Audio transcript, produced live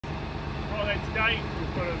then today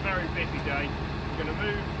we've got a very busy day. We're going to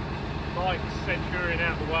move Mike's Centurion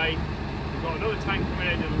out of the way. We've got another tank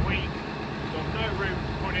coming in the week. We've got no room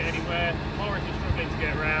to put it anywhere. Morris is struggling to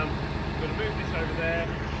get around. We're going to move this over there.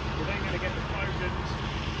 We're then going to get the Fodens.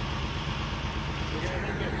 We're going to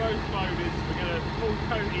then get both Fodens. We're going to pull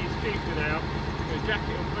Cody's Chieftain out. We're going to jack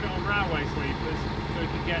it and put it on railway sleepers so we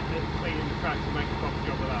can get it cleaning the tracks and make a proper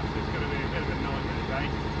job of that. So it's going to be a bit of a nightmare day.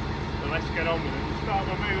 So let's get on with it. We'll start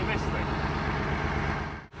by moving this thing.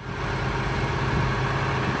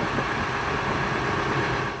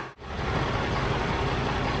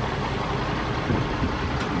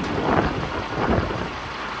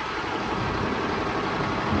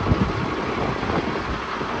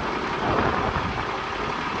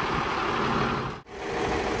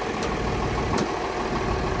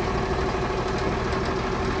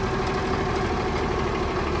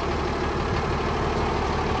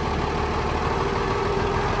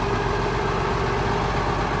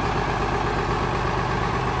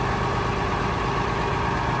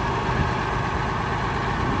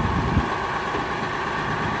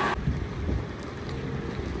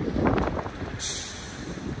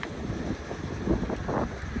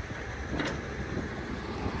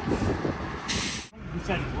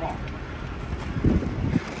 Rock.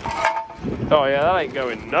 Oh yeah, that ain't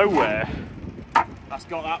going nowhere. That's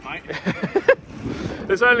got that, mate.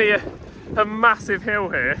 There's only a massive hill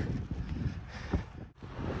here.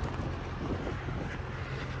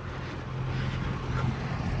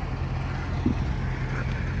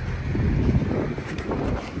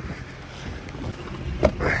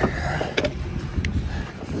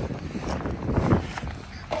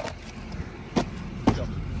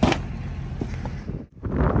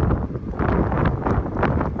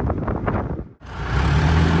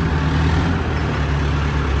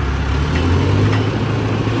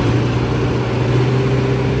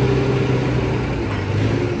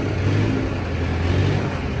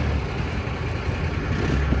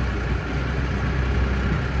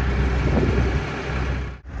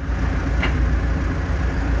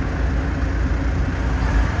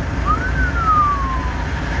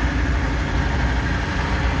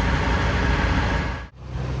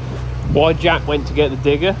 While Jack went to get the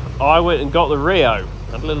digger, I went and got the Rio.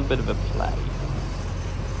 Had a little bit of a play.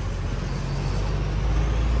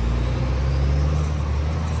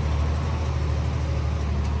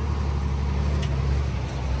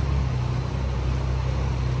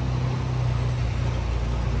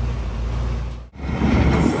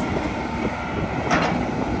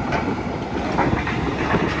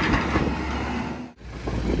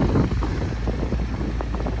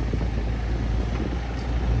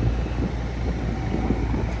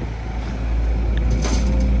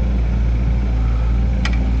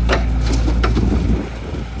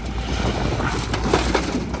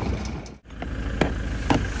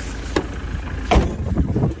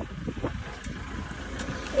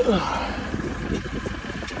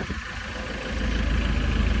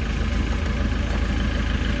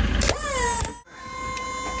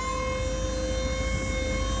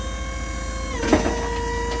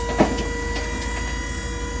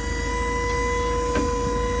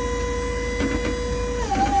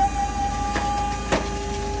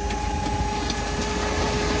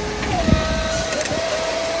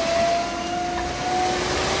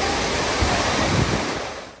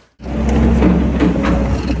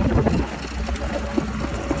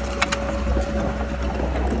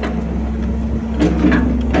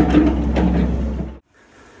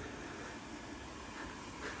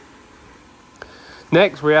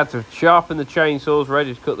 Next we had to sharpen the chainsaws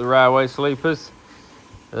ready to cut the railway sleepers,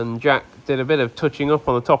 and Jack did a bit of touching up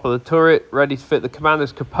on the top of the turret ready to fit the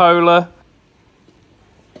commander's cupola.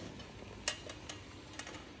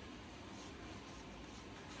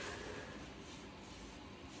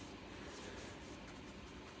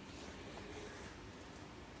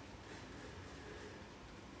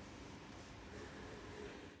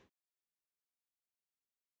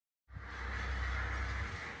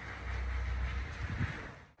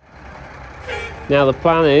 Now the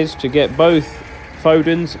plan is to get both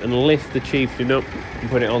Fodens and lift the Chieftain up and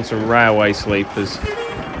put it on some railway sleepers.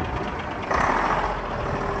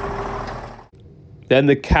 Then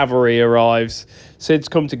the cavalry arrives. Sid's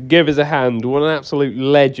come to give us a hand. What an absolute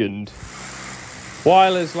legend.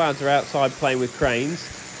 While his lads are outside playing with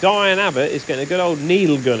cranes, Diane Abbott is getting a good old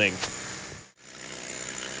needle gunning.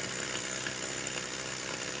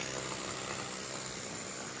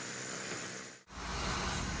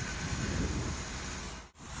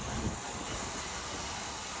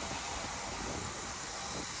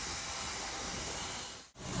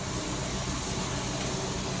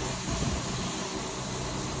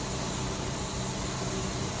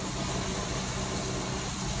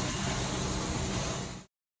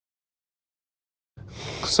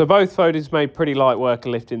 So both Fodens made pretty light work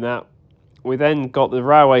of lifting that. We then got the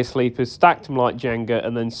railway sleepers, stacked them like Jenga,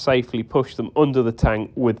 and then safely pushed them under the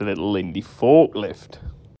tank with the little Lindy forklift.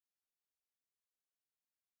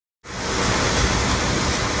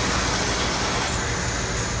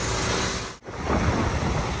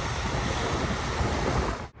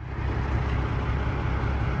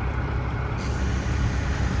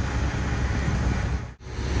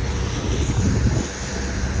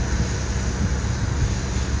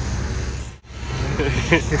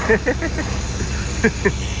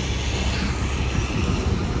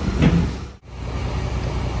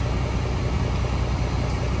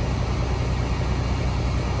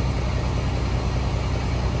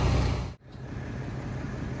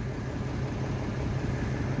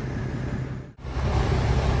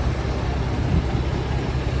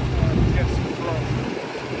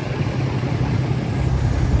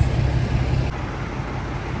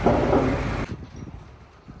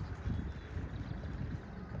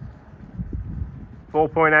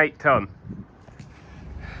 .8 tonne.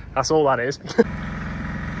 That's all that is.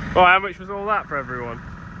 Well, how much was all that for everyone?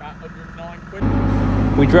 About 109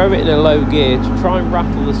 quid. We drove it in a low gear to try and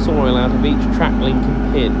rattle the soil out of each track link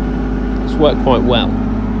and pin. It's worked quite well.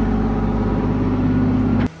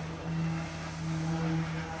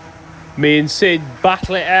 Me and Sid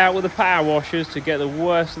battle it out with the power washers to get the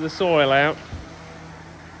worst of the soil out.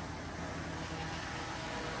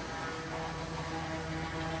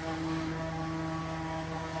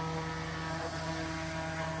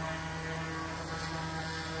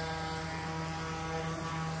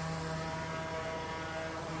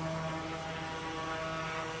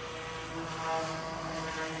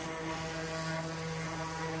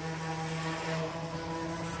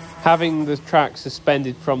 Having the track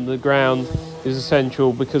suspended from the ground is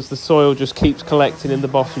essential because the soil just keeps collecting in the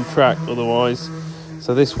bottom track otherwise.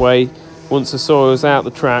 So this way, once the soil's out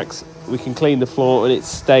the tracks, we can clean the floor and it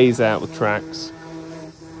stays out the tracks.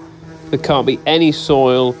 There can't be any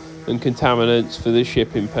soil and contaminants for the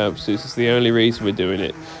shipping purposes. It's the only reason we're doing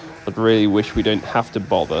it. I'd really wish we don't have to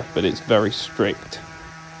bother, but it's very strict.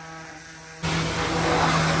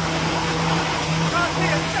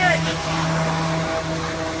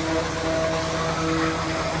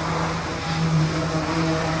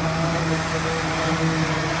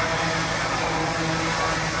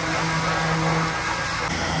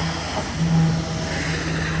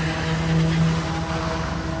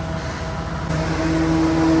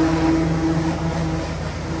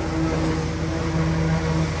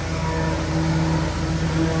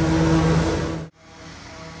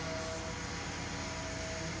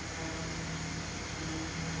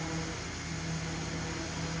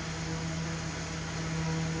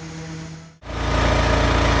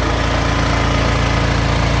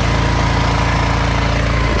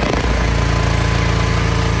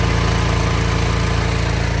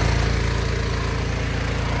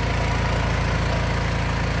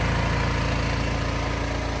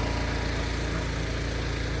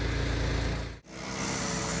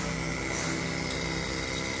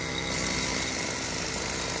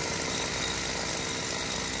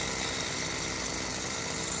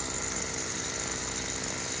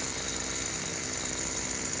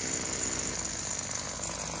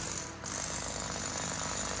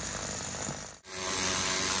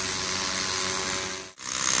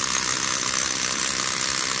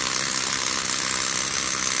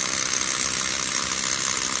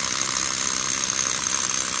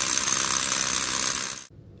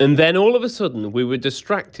 And then all of a sudden we were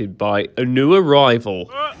distracted by a new arrival.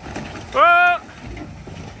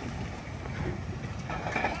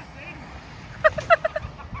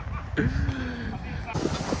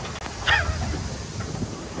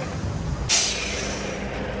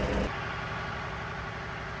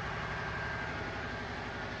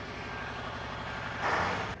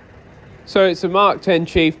 So it's a Mark 10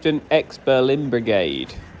 Chieftain ex-Berlin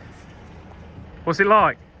Brigade. What's it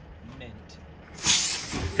like? Mint.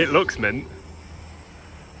 It looks mint.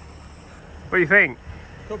 What do you think?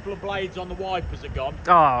 A couple of blades on the wipers are gone.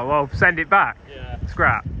 Oh, well, send it back. Yeah.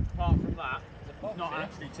 Scrap. Apart from that, it's not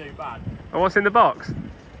actually too bad. And what's in the box?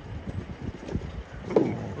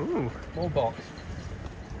 Ooh, ooh. More box.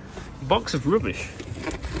 Box of rubbish.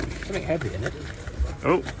 Something heavy in it.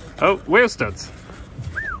 Oh, wheel studs.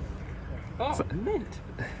 Oh, mint.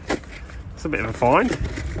 It's a bit of a find.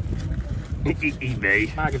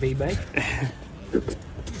 eBay. Bag of eBay.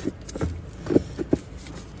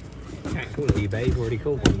 Can't call it eBay, you've already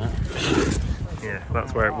called one that. Yeah,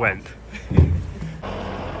 that's where it went.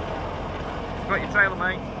 Got your trailer,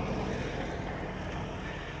 mate.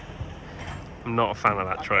 I'm not a fan of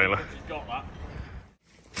that trailer. Got that.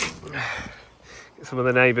 Some of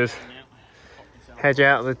the neighbours hedge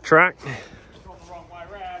out of the track.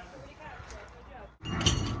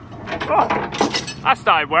 Oh, that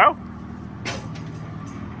started well.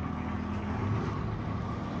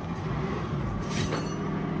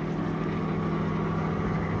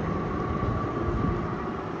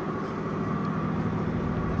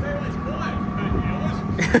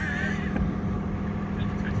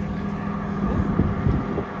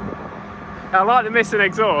 I like the missing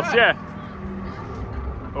exhaust, yeah.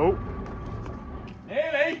 Oh.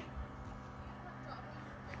 Nearly.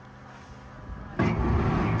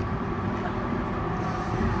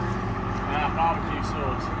 Barbecue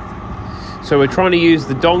sauce. So we're trying to use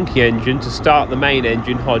the donkey engine to start the main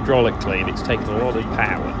engine hydraulically, and it's taken a lot of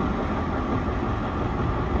power.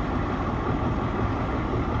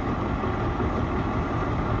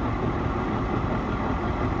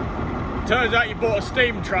 Turns out you bought a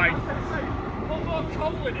steam train. What more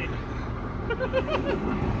coal in it?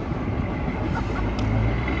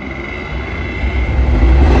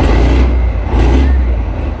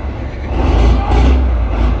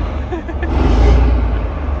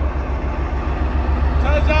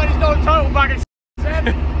 Turns out he's not a total bag of Seb.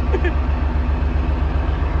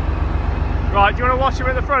 Right, do you want to wash him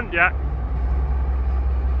at the front yet?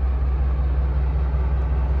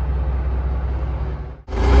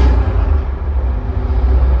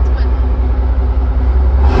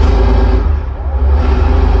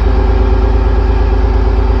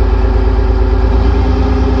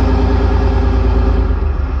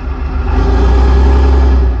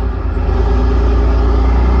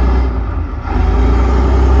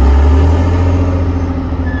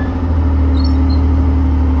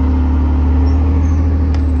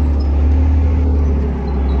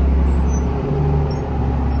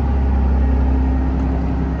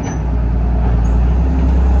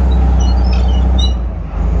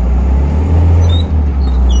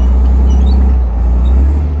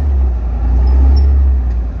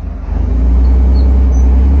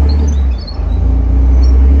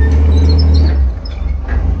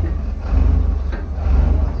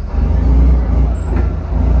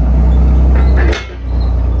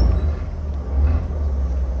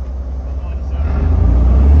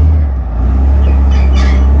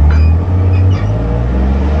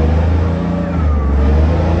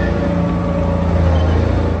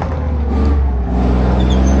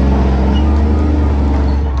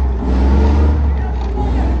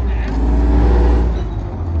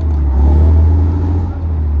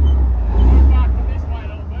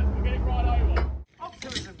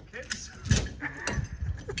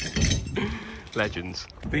 Legends.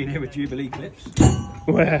 Been here with Jubilee clips.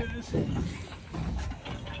 Where?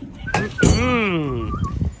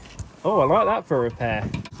 Oh, I like that for a repair.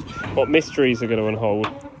 What mysteries are going to unfold?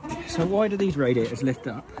 So why do these radiators lift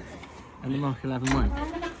up and the Mark 11 won't?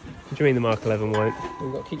 What do you mean the Mark 11 won't?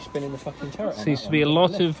 We've got to keep spinning the fucking turret. Seems to be a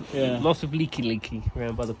lot of leaky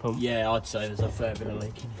around by the pump. Yeah, I'd say there's a fair bit of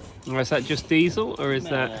leaking. Or is that just diesel, or is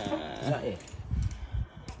that? Is that it?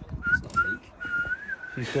 It's not a leak.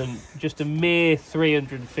 She's done just a mere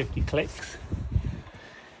 350 clicks.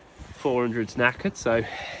 400's knackered, so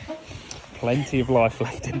plenty of life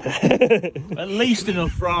left in there. At least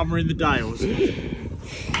enough for armour in the Dales.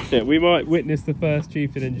 Yeah, we might witness the first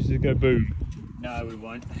Chieftain engine to go boom. No, we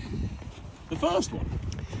won't. The first one?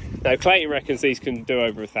 No, Clayton reckons these can do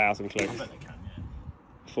over 1,000 clicks. I bet they can,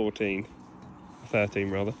 yeah. 13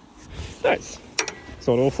 rather. No, it's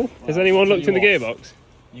not awful. Has anyone looked in the gearbox?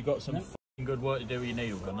 You've got some f***ing good work to do with your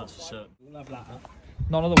needle gun, that's for certain. We'll have that up.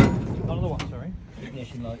 None of the one. None of the one, sorry.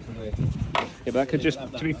 Ignition lights are there. Yeah, but that could just,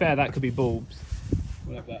 to be fair, that could be bulbs.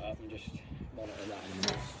 We'll have that up and just monitor that in a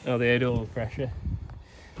minute. Oh, the oil pressure.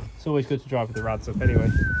 It's always good to drive with the rads up anyway.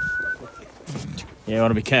 Yeah, you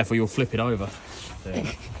want to be careful, you'll flip it over.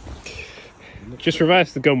 Yeah. Just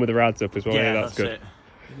reverse the gun with the rads up as well. Yeah, that's good. it.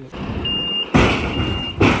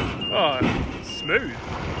 Oh, smooth.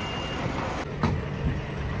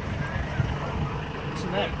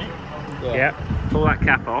 Yeah, pull that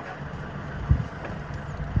cap off.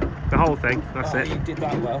 The whole thing, that's it. You did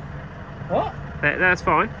that well. What? That's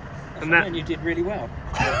fine. And that you did really well.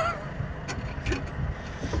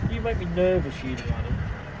 You make me nervous, you do, Adam.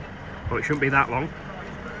 Well, it shouldn't be that long.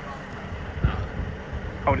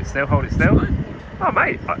 Hold it still, hold it still. Oh,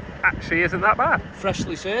 mate, actually isn't that bad.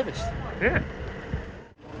 Freshly serviced. Yeah.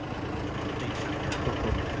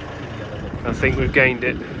 I think we've gained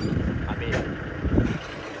it.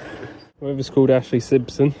 Whoever's called Ashley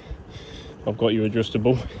Simpson, I've got you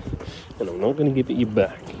adjustable, and I'm not going to give it you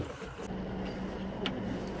back.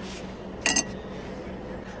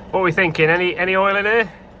 What are we thinking? Any oil in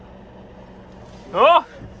here? Oh!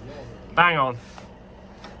 Bang on.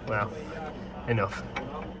 Well, enough.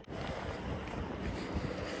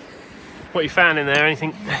 What you found in there?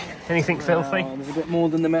 Anything filthy? There's a bit more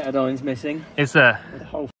than the metadine's missing. Is there? The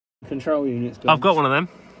whole control unit's gone. I've got one of them.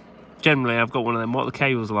 Generally, I've got one of them. What are the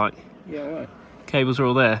cables like? Yeah, right. Cables are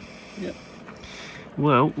all there. Yep.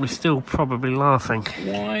 Well, we're still probably laughing.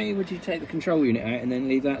 Why would you take the control unit out and then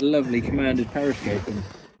leave that lovely commanded periscope in?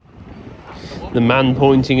 The man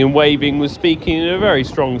pointing and waving was speaking in a very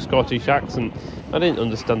strong Scottish accent. I didn't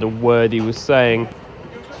understand a word he was saying.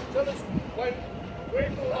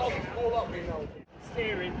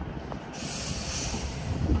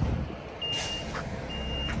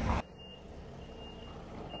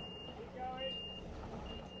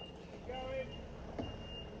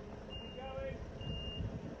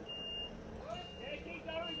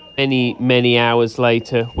 Many hours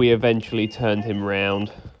later, we eventually turned him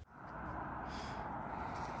round.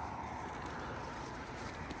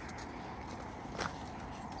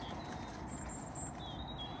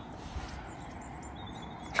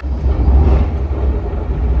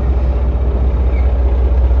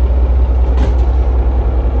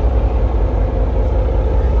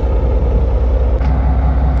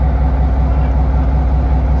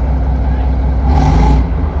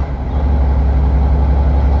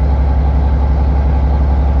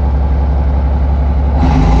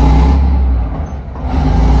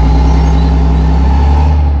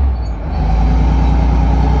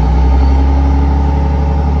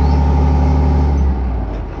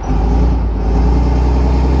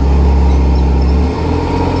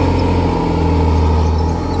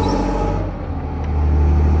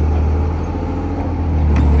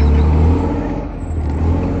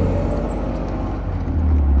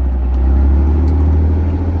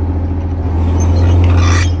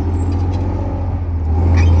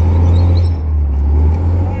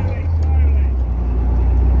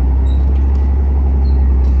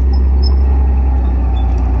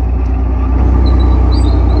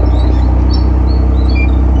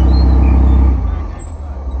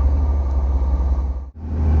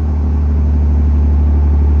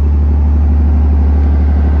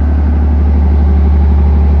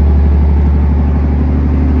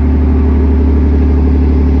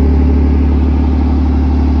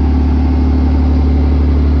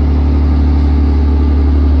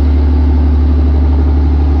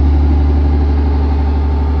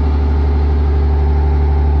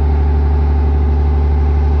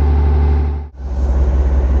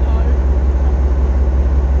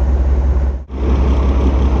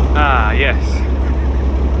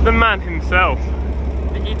 The man himself.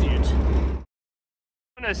 The idiot.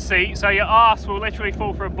 On a seat, so your arse will literally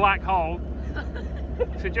fall for a black hole.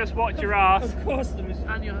 So just watch your arse. Of course there is.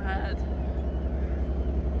 And your head.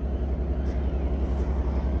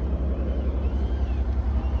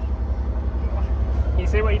 You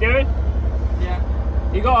see what you're doing? Yeah.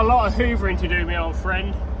 You got a lot of hoovering to do, my old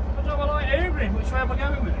friend. I don't like hoovering. Which way am I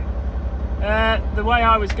going with it? The way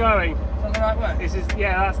I was going. Is that the right way? This is,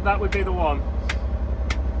 yeah, that would be the one.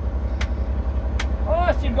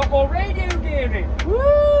 Oh, so you've got more radio gearing.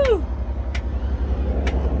 Woo!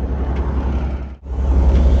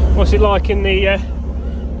 What's it like in the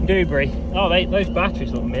Newbury? Oh, those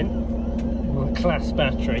batteries look mint. Oh, class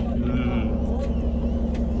battery.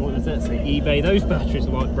 What does that say? eBay. Those batteries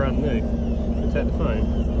are like brand new. Can I take the phone?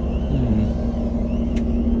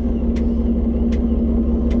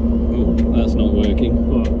 Oh, that's not working.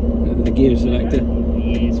 What? The gear selector.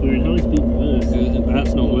 Yes, we're in high speed reverse.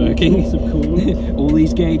 That's not working. Some All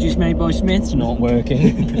these gauges made by Smiths not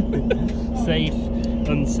working. Safe,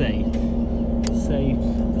 unsafe. Safe,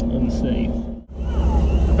 unsafe.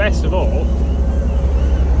 Best of all,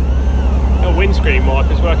 your windscreen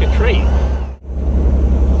wipers work a treat.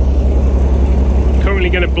 Currently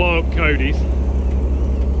going to blow up Cody's.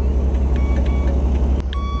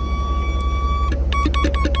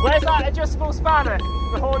 Where's that adjustable spanner?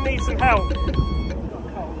 The horn needs some help.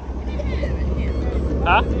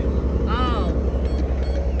 Huh? Oh.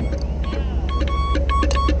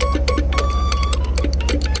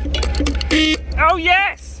 Oh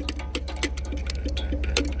yes!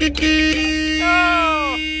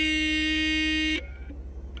 Oh!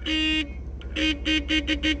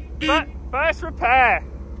 But first repair.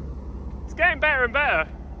 It's getting better and better.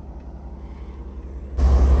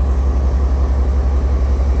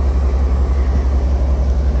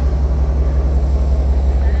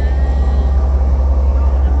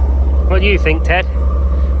 What do you think, Ted?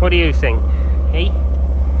 What do you think? Hey?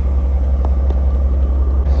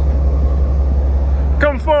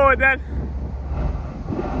 Come forward then.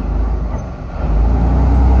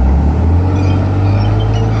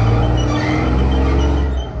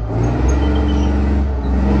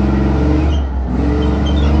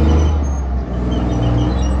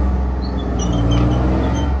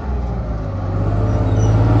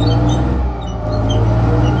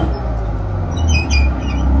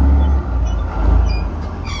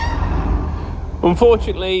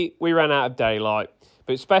 Unfortunately, we ran out of daylight,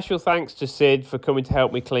 but special thanks to Sid for coming to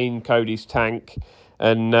help me clean Cody's tank,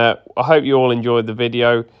 and I hope you all enjoyed the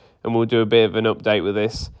video, and we'll do a bit of an update with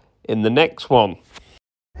this in the next one.